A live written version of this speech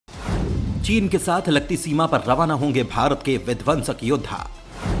चीन के साथ लगती सीमा पर रवाना होंगे भारत के विध्वंसक योद्धा।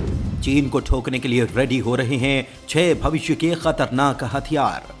 चीन को ठोकने के लिए रेडी हो रहे हैं 6 भविष्य के खतरनाक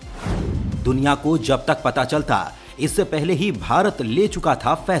हथियार। दुनिया को जब तक पता चलता, इससे पहले ही भारत ले चुका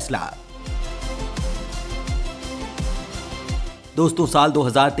था फैसला। दोस्तों, साल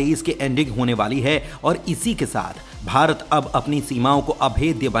 2023 की एंडिंग होने वाली है और इसी के साथ भारत अब अपनी सीमाओं को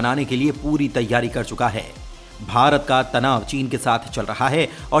अभेद्य बनाने के लिए पूरी तैयारी कर चुका है। भारत का तनाव चीन के साथ चल रहा है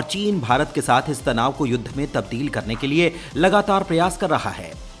और चीन भारत के साथ इस तनाव को युद्ध में तब्दील करने के लिए लगातार प्रयास कर रहा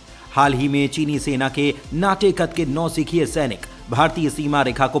है। हाल ही में चीनी सेना के नाटे कद के नौसिखिए सैनिक भारतीय सीमा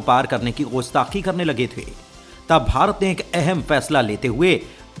रेखा को पार करने की गुस्ताखी करने लगे थे। तब भारत ने एक अहम फैसला लेते हुए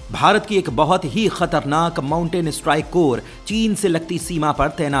भारत की एक बहुत ही खतरनाक माउंटेन स्ट्राइक कोर चीन से लगती सीमा पर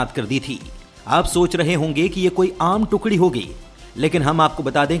तैनात कर दी थी। आप सोच रहे होंगे कि यह कोई आम टुकड़ी होगी, लेकिन हम आपको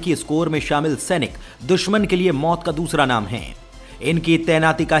बता दें कि इस कोर में शामिल सैनिक दुश्मन के लिए मौत का दूसरा नाम हैं। इनकी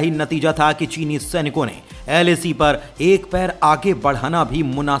तैनाती का ही नतीजा था कि चीनी सैनिकों ने एलएस पर एक पैर आगे बढ़ाना भी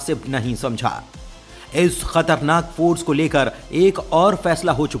मुनासिब नहीं समझा। इस खतरनाक फोर्स को लेकर एक और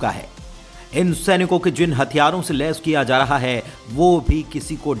फैसला हो चुका है। इन सैनिकों के जिन हथियारों से लैस किया जा रहा है, वो भी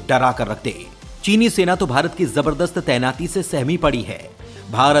किसी को डरा कर रख दे। चीनी सेना तो भारत की जबरदस्त तैनाती से सहमी पड़ी है।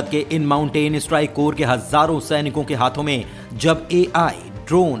 भारत के इन माउंटेन स्ट्राइक कोर के हजारों सैनिकों के हाथों में जब एआई,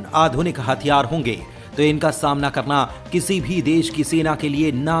 ड्रोन, आधुनिक हथियार होंगे तो इनका सामना करना किसी भी देश की सेना के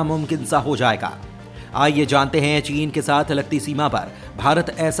लिए नामुमकिन सा हो जाएगा। आइए जानते हैं चीन के साथ लगती सीमा पर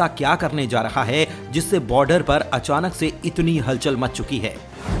भारत ऐसा क्या करने जा रहा है जिससे बॉर्डर पर अचानक से इतनी हलचल मच चुकी है।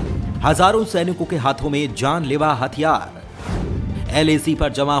 हजारों सैनिकों के हाथों में जानलेवा हथियार, एलएसी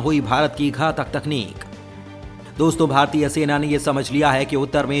पर जमा हुई भारत की घातक तकनीक। दोस्तों, भारतीय सेना ने यह समझ लिया है कि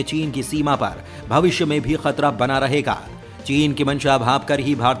उत्तर में चीन की सीमा पर भविष्य में भी खतरा बना रहेगा। चीन की मंशा भांपकर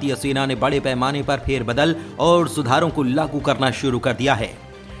ही भारतीय सेना ने बड़े पैमाने पर फेरबदल और सुधारों को लागू करना शुरू कर दिया है।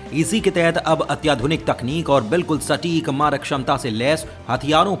 इसी के तहत अब अत्याधुनिक तकनीक और बिल्कुल सटीक मारक क्षमता से लैस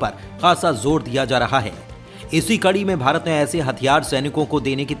हथियारों पर खासा जोर दिया जा रहा है। इसी कड़ी में भारत ने ऐसे हथियार सैनिकों को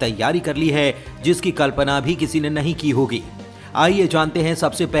देने की तैयारी कर ली है जिसकी कल्पना भी किसी ने नहीं की होगी। आइए जानते हैं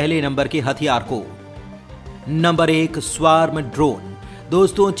सबसे पहले नंबर के हथियार को। Number 1, swarm drone.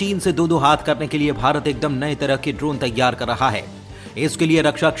 दोस्तों, चीन से दो हाथ करने के लिए भारत एकदम नए तरह के ड्रोन तैयार कर रहा है। इसके लिए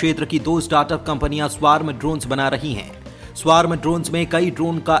रक्षा क्षेत्र की 2 स्टार्टअप कंपनियां स्वार्म ड्रोन्स बना रही हैं। स्वार्म ड्रोन्स में कई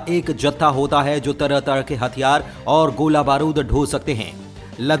ड्रोन का एक जत्था होता है जो तरह तरह के हथियार और गोला बारूद ढो सकते हैं।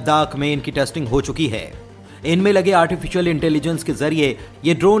 लद्दाख में इनकी टेस्टिंग हो चुकी है। इनमें लगे आर्टिफिशियल इंटेलिजेंस के जरिए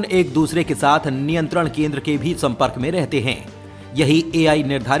ये ड्रोन एक दूसरे के साथ नियंत्रण केंद्र के भी संपर्क में रहते हैं। यही एआई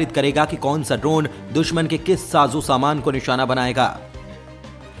निर्धारित करेगा कि कौन सा ड्रोन दुश्मन के किस साजो सामान को निशाना बनाएगा।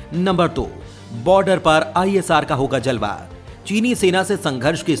 नंबर 2, बॉर्डर पर आईएसआर का होगा जलवा। चीनी सेना से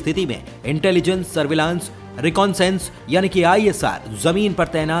संघर्ष की स्थिति में इंटेलिजेंस, सर्विलांस, रिकॉन्सेंस यानी कि आईएसआर जमीन पर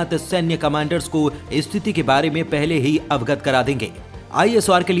तैनात सैन्य कमांडर्स को स्थिति के बारे में पहले ही अवगत करा देंगे।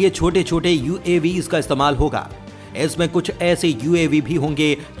 आईएसआर के लिए छोटे छोटे यूएवीज का इस्तेमाल होगा। इसमें कुछ ऐसे यूएवी भी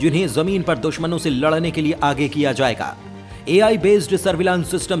होंगे जिन्हें जमीन पर दुश्मनों से लड़ने के लिए आगे किया जाएगा। एआई बेस्ड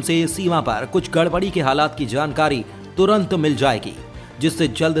सर्विलांस सिस्टम से सीमा पर कुछ गड़बड़ी के हालात की जानकारी तुरंत मिल जाएगी, जिससे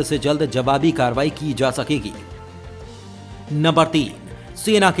जल्द से जल्द जवाबी कार्रवाई की जा सकेगी। नंबर 3,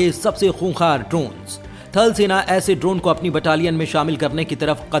 सेना के सबसे खूंखार ड्रोन्स। थल सेना ऐसे ड्रोन को अपनी बटालियन में शामिल करने की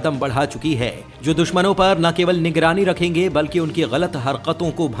तरफ कदम बढ़ा चुकी है, जो दुश्मनों पर न केवल निगरानी रखेंगे बल्कि उनकी गलत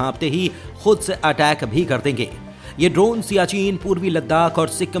हरकतों को भांपते ही खुद से अटैक भी कर देंगे। ये ड्रोन सियाचिन, पूर्वी लद्दाख और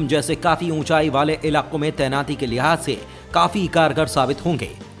सिक्किम जैसे काफी ऊंचाई वाले इलाकों में तैनाती के लिहाज से काफी कारगर साबित होंगे।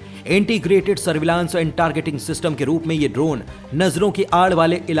 Integrated surveillance and targeting system के रूप में ये ड्रोन नजरों की आड़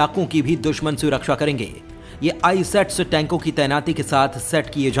वाले इलाकों की भी दुश्मन से रक्षा करेंगे। ये आई-सेट्स टैंकों की तैनाती के साथ सेट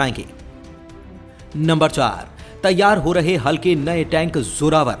किए जाएंगे। नंबर 4, तैयार हो रहे हल्के नए टैंक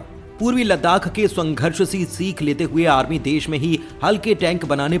जोरावर। पूर्वी लद्दाख के संघर्ष से सीख लेते हुए आर्मी देश में ही हल्के टैंक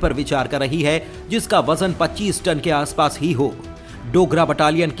बनाने पर विचार कर रही है, जिसका वजन 25 टन के आसपास ही हो। डोगरा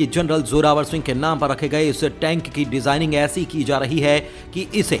बटालियन के जनरल जोरावर सिंह के नाम पर रखे गए इस टैंक की डिजाइनिंग ऐसी की जा रही है कि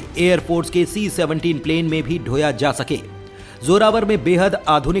इसे एयरफोर्स के C-17 प्लेन में भी ढोया जा सके। जोरावर में बेहद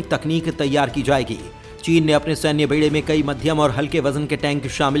आधुनिक तकनीक तैयार की जाएगी। चीन ने अपने सैन्य बेड़े में कई मध्यम और हल्के वजन के टैंक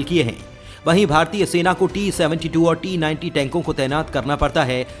शामिल किए हैं। वहीं भारतीय सेना को T-72 और T-90 टैंकों को तैनात करना पड़ता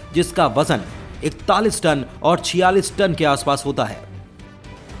है, जिसका वजन 41 टन और 46 टन के आसपास होता है।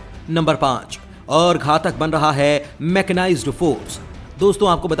 नंबर 5, और घातक बन रहा है मैकेनाइज्ड फोर्स। दोस्तों,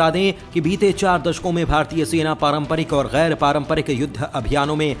 आपको बता दें कि बीते 4 दशकों में भारतीय सेना पारंपरिक और गैर पारंपरिक युद्ध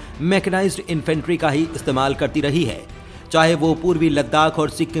अभियानों में मैकेनाइज्ड इन्फेंट्री का ही इस्तेमाल करती रही है। चाहे वो पूर्वी लद्दाख और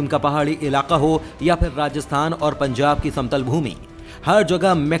सिक्किम का पहाड़ी इलाका हो या फिर राजस्थान और पंजाब की समतल भूमि, हर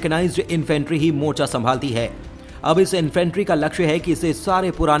जगह मैकेनाइज्ड इन्फेंट्री ही मोर्चा संभालती है। अब इस इन्फेंट्री का लक्ष्य है कि इसे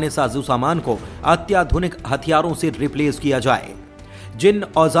सारे पुराने साजो सामान को अत्याधुनिक हथियारों से रिप्लेस किया जाए। जिन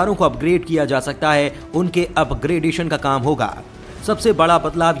औजारों को अपग्रेड किया जा सकता है उनके अपग्रेडेशन का काम होगा। सबसे बड़ा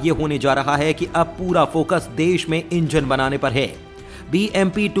बदलाव यह होने जा रहा है कि अब पूरा फोकस देश में इंजन बनाने पर है।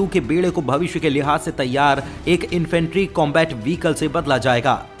 BMP-2 के बेड़े को भविष्य के लिहाज से तैयार एक इन्फेंट्री कॉम्बैट व्हीकल से बदला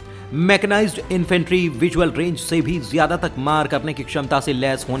जाएगा। मैकेनाइज्ड इन्फेंट्री विजुअल रेंज से भी ज्यादा तक मार करने की क्षमता से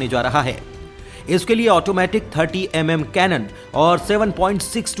लैस होने जा रहा है। इसके लिए ऑटोमेटिक 30 mm कैनन और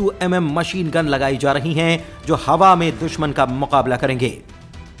 7.62 mm मशीन गन लगाई जा रही हैं, जो हवा में दुश्मन का मुकाबला करेंगे।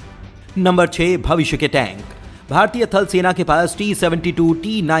 नंबर 6, भविष्य के टैंक। भारतीय थल सेना के पास T-72,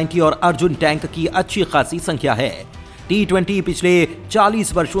 T-90 और अर्जुन टैंक की अच्छी खासी संख्या है। T-20 पिछले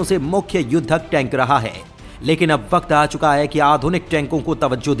 40 वर्षों से मुख्य युद्धक टैंक रहा है, लेकिन अब वक्त आ चुका है कि आधुनिक टैंकों को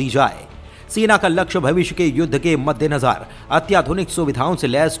तवज्जो दी जाए। सेना का लक्ष्य भविष्य के युद्ध के मद्देनजर अत्याधुनिक सुविधाओं से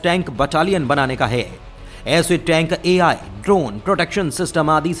लैस टैंक बटालियन बनाने का है। ऐसे tank AI, drone, protection system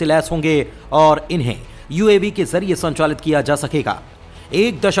आदि से लैस होंगे और इन्हें UAV के जरिए संचालित किया जा सकेगा।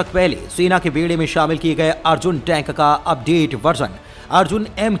 एक दशक पहले सेना के बेड़े में शामिल किए गए अर्जुन टैंक का अपडेट वर्जन अर्जुन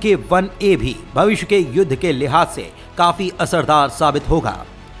MK-1A भी भविष्य के युद्ध के लिहाज से काफी असरदार साबित होगा।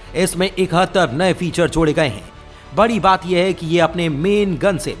 इसमें 71 नए फीचर जोड़े गए हैं। बड़ी बात यह है कि यह अपने मेन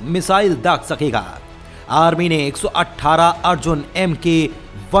गन से मिसाइल दाग सकेगा। आर्मी ने 118 अर्जुन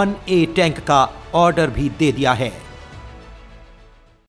MK-1A टैंक का ऑर्डर भी दे दिया है।